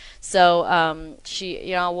again. So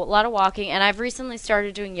she, a lot of walking, and I've recently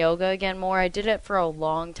started doing yoga again more. I did it for a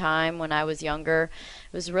long time when I was younger.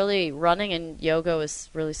 It was really running, and yoga was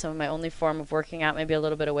really some of my only form of working out, maybe a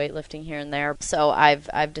little bit of weightlifting here and there. So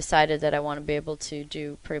I've decided that I want to be able to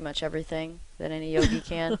do pretty much everything that any yogi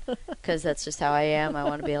can, because that's just how I am. I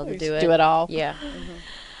want to be able to do it. Do it all. Yeah.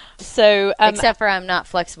 So, Except for I'm not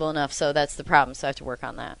flexible enough, so that's the problem. So I have to work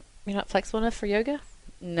on that. you're not flexible enough for yoga?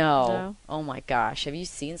 No. Oh my gosh. Have you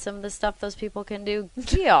seen some of the stuff those people can do?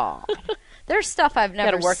 God. There's stuff I've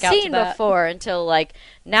never work out to seen that. before until like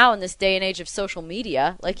now in this day and age of social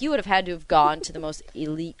media. Like you would have had to have gone to the most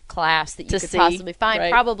elite class that you To could see, possibly find.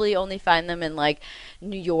 right. Probably only find them in like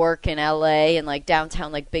New York and LA and like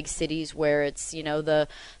downtown like big cities where it's,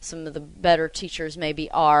 some of the better teachers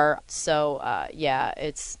maybe are. So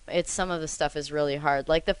it's some of the stuff is really hard.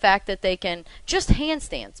 Like the fact that they can just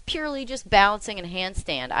handstands, purely just balancing and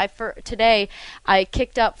handstand. Today I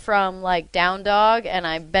kicked up from like down dog and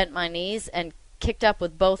I bent my knees and kicked up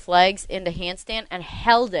with both legs into handstand and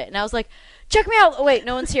held it. And I was like, check me out. Oh, wait,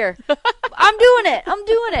 no one's here. I'm doing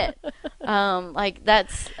it.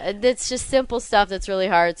 That's just simple stuff that's really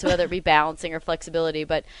hard. So whether it be balancing or flexibility,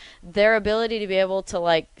 but their ability to be able to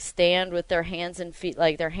like stand with their hands and feet,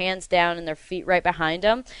 like their hands down and their feet right behind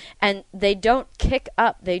them. And they don't kick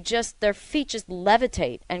up. Their feet just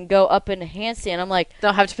levitate and go up into handstand. I'm like,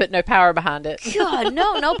 Don't have to put no power behind it. God,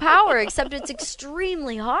 no power, except it's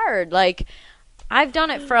extremely hard. Like, I've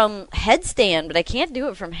done it from headstand, but I can't do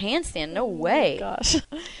it from handstand. No way. Gosh.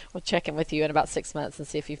 We'll check in with you in about 6 months and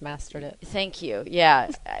see if you've mastered it. Thank you.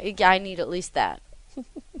 Yeah, I need at least that.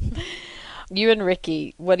 You and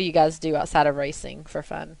Ricky, what do you guys do outside of racing for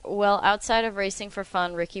fun? Well, outside of racing for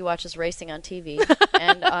fun, Ricky watches racing on TV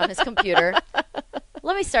and on his computer.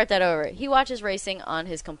 Let me start that over. He watches racing on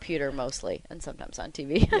his computer mostly, and sometimes on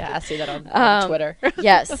TV. Yeah, I see that on Twitter.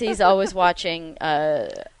 Yes, he's always watching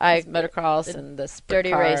Motocross and the sprint Dirty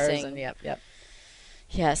cars Racing. And yep.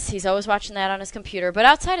 Yes, he's always watching that on his computer. But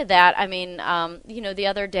outside of that, I mean, the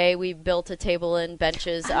other day we built a table and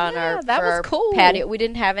benches on our cool. patio. We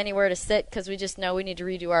didn't have anywhere to sit because we just know we need to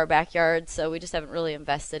redo our backyard, so we just haven't really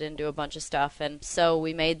invested into a bunch of stuff. And so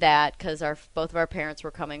we made that because both of our parents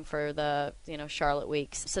were coming for the Charlotte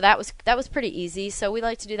weeks. So that was pretty easy. So we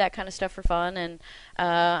like to do that kind of stuff for fun,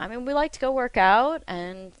 and we like to go work out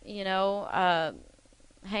and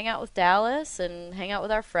hang out with Dallas and hang out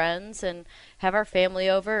with our friends and have our family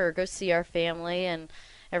over or go see our family, and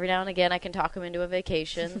every now and again I can talk them into a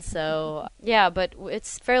vacation. So yeah, but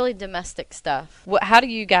it's fairly domestic stuff. How do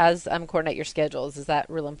you guys coordinate your schedules? Is that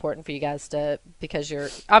real important for you guys because you're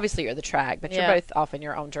the track, but you're both off in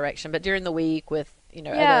your own direction, but during the week with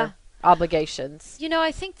other obligations?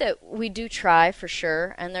 I think that we do try for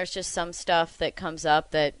sure, and there's just some stuff that comes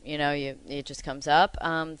up that it just comes up.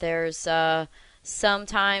 There's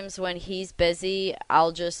sometimes when he's busy,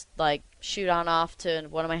 I'll just like shoot on off to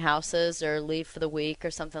one of my houses or leave for the week or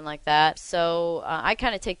something like that. So I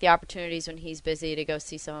kind of take the opportunities when he's busy to go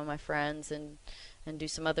see some of my friends and do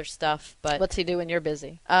some other stuff. But what's he do when you're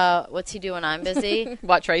busy? What's he do when I'm busy?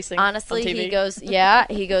 Watch racing. Honestly, on TV?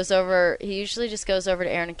 he goes over. He usually just goes over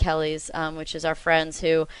to Aaron and Kelly's, which is our friends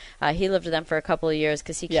who he lived with them for a couple of years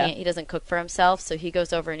because he doesn't cook for himself, so he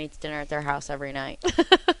goes over and eats dinner at their house every night.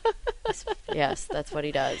 Yes, that's what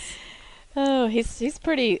he does. Oh, he's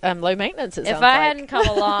pretty low maintenance. It if sounds I like. hadn't come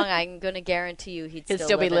along, I'm going to guarantee you he'd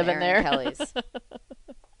still be live living in Aaron there. and Kelly's.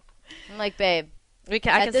 I'm like, babe. I At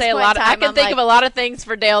can this say a point lot. in I time, can I'm think like- of a lot of things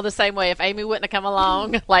for Dale the same way. If Amy wouldn't have come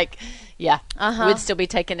along, we'd still be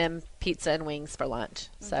taking him pizza and wings for lunch.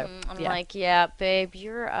 So I'm like, yeah, babe,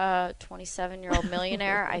 you're a 27-year-old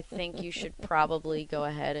millionaire. I think you should probably go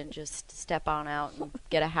ahead and just step on out and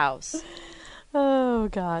get a house. oh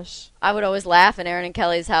gosh. I would always laugh in Aaron and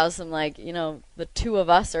Kelly's house. I'm like, the two of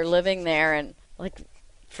us are living there and like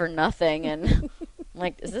for nothing. And I'm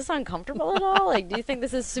like, is this uncomfortable at all? Like, do you think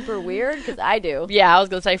this is super weird? Because I do. Yeah, I was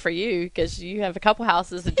going to say for you because you have a couple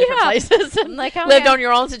houses in different places and I'm like, okay. lived on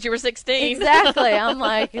your own since you were 16. Exactly. I'm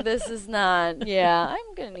like, this is not. Yeah,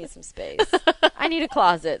 I'm gonna need some space. I need a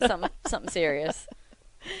closet. Something serious.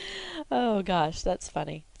 Oh gosh, that's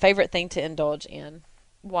funny. Favorite thing to indulge in?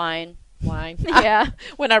 Wine. Yeah.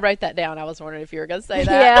 When I wrote that down, I was wondering if you were going to say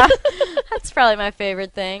that. Yeah, that's probably my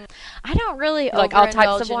favorite thing. I don't really Like all types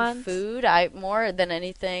overindulge of in wines? food. I more than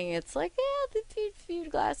anything, it's like few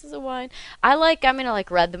glasses of wine. I like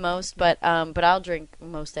red the most, but I'll drink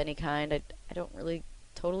most any kind. I don't really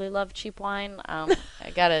totally love cheap wine. I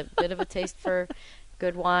got a bit of a taste for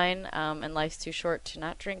good wine, and life's too short to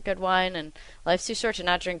not drink good wine, and life's too short to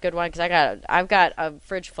not drink good wine because I've got a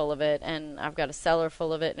fridge full of it, and I've got a cellar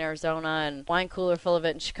full of it in Arizona, and wine cooler full of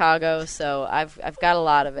it in Chicago. So I've got a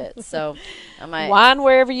lot of it. So wine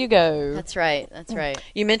wherever you go. That's right.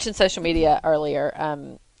 You mentioned social media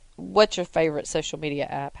earlier. What's your favorite social media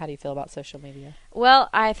app? How do you feel about social media? Well,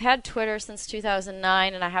 I've had Twitter since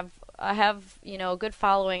 2009, and I have a good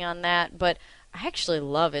following on that, but I actually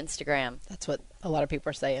love Instagram. That's what a lot of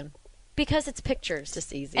people are saying. Because it's pictures. It's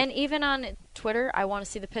just easy. And even on Twitter, I want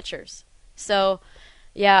to see the pictures. So,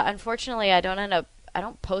 yeah, unfortunately, I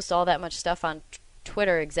don't post all that much stuff on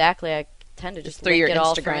Twitter exactly. I tend to just link it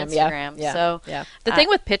all from Instagram. Yeah. So, the thing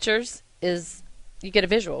with pictures is you get a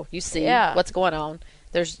visual. You see what's going on.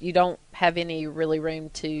 You don't have any really room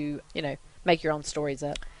to, make your own stories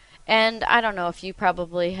up. And I don't know if you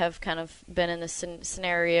probably have kind of been in this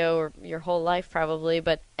scenario or your whole life probably,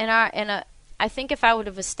 but I think if I would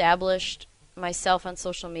have established myself on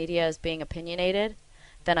social media as being opinionated,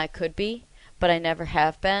 then I could be, but I never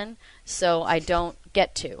have been, so I don't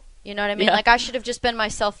get to. You know what I mean? Yeah. Like I should have just been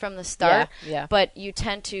myself from the start, Yeah. But you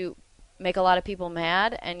tend to make a lot of people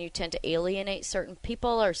mad, and you tend to alienate certain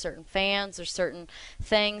people or certain fans or certain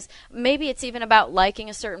things. Maybe it's even about liking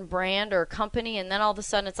a certain brand or company, and then all of a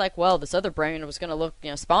sudden it's like, well, this other brand was going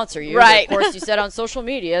to sponsor you. Right. But of course, you said on social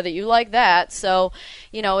media that you like that. So,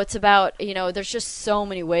 it's about, there's just so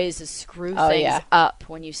many ways to screw things up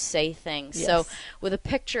when you say things. Yes. So with a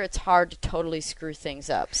picture, it's hard to totally screw things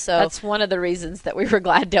up. So that's one of the reasons that we were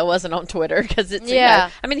glad Dale wasn't on Twitter, because it's,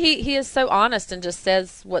 he is so honest and just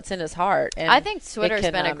says what's in his heart. And I think Twitter's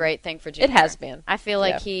been a great thing for Junior. It has been. I feel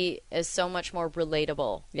like he is so much more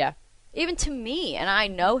relatable. Yeah. Even to me, and I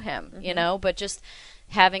know him, but just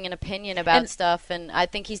having an opinion about stuff, and I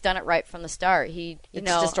think he's done it right from the start. It's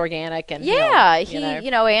just organic and he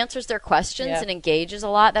answers their questions and engages a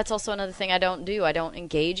lot. That's also another thing I don't do. I don't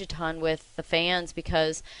engage a ton with the fans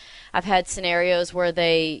because I've had scenarios where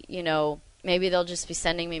they, maybe they'll just be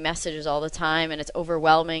sending me messages all the time, and it's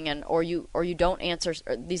overwhelming, or you don't answer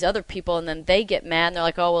these other people, and then they get mad, and they're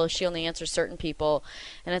like, oh, well, she only answers certain people,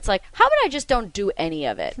 and it's like, how about I just don't do any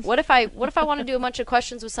of it? What if I want to do a bunch of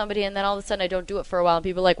questions with somebody, and then all of a sudden I don't do it for a while, and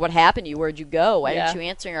people are like, what happened to you? Where'd you go? Why aren't you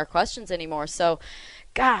answering our questions anymore? So,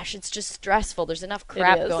 gosh, it's just stressful. There's enough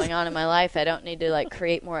crap going on in my life. I don't need to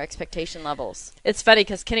create more expectation levels. It's funny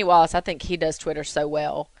because Kenny Wallace, I think he does Twitter so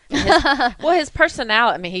well. His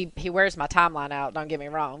personality, I mean, he wears my timeline out, don't get me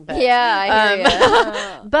wrong. But, I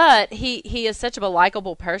hear you. But he is such a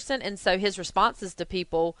likable person, and so his responses to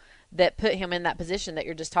people that put him in that position that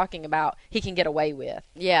you're just talking about, he can get away with.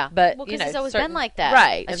 Yeah. But, because he's always been like that.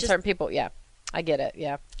 Right. And certain people, I get it,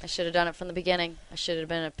 I should have done it from the beginning. I should have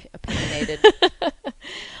been opinionated.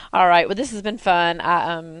 All right. Well, this has been fun.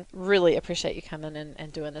 I really appreciate you coming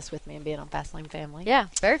and doing this with me and being on Fastlane Family. Yeah,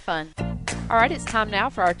 very fun. All right, it's time now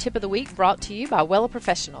for our tip of the week, brought to you by Wella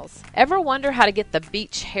Professionals. Ever wonder how to get the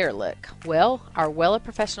beach hair look? Well, our Wella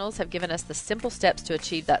Professionals have given us the simple steps to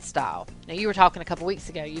achieve that style. Now, you were talking a couple weeks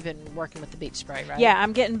ago. You've been working with the beach spray, right? Yeah,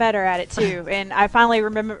 I'm getting better at it too. And I finally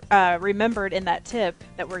remembered in that tip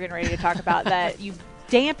that we're getting ready to talk about that you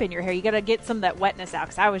dampen your hair. You got to get some of that wetness out,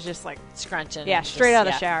 because I was just scrunching. Yeah, straight out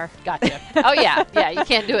of the shower. Gotcha. Oh, yeah. You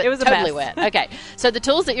can't do it. It was totally wet. Okay. So the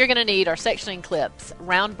tools that you're going to need are sectioning clips,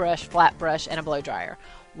 round brush, flat brush, and a blow dryer.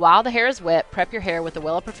 While the hair is wet, prep your hair with the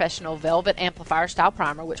Wella Professional Velvet Amplifier Style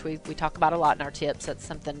Primer, which we talk about a lot in our tips. That's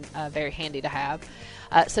something very handy to have,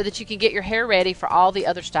 so that you can get your hair ready for all the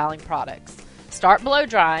other styling products. Start blow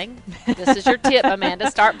drying. This is your tip, Amanda.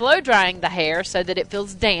 Start blow drying the hair so that it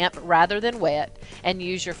feels damp rather than wet, and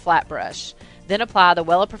use your flat brush. Then apply the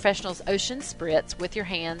Wella Professionals Ocean Spritz with your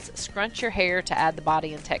hands. Scrunch your hair to add the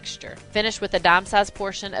body and texture. Finish with a dime-sized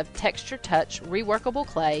portion of Texture Touch reworkable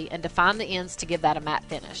clay and define the ends to give that a matte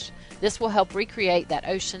finish. This will help recreate that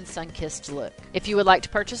ocean sun-kissed look. If you would like to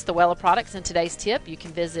purchase the Wella products in today's tip, you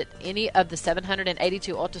can visit any of the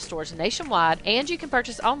 782 Ulta stores nationwide, and you can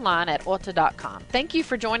purchase online at Ulta.com. Thank you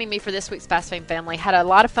for joining me for this week's Fast Fame Family. Had a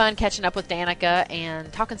lot of fun catching up with Danica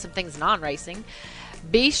and talking some things non-racing.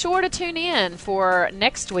 Be sure to tune in for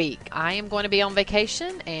next week. I am going to be on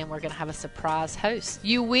vacation, and we're going to have a surprise host.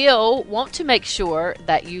 You will want to make sure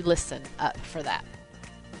that you listen up for that.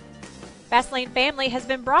 Fastlane Family has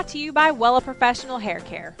been brought to you by Wella Professional Hair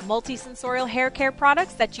Care, multi-sensorial hair care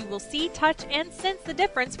products that you will see, touch, and sense the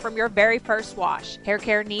difference from your very first wash. Hair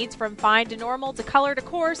care needs from fine to normal to color to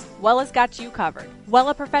coarse, Wella's got you covered.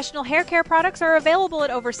 Wella Professional Hair Care products are available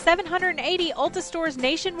at over 780 Ulta stores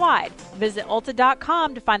nationwide. Visit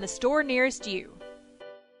Ulta.com to find the store nearest you.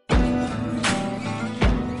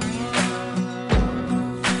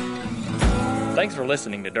 Thanks for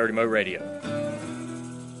listening to Dirty Mo Radio.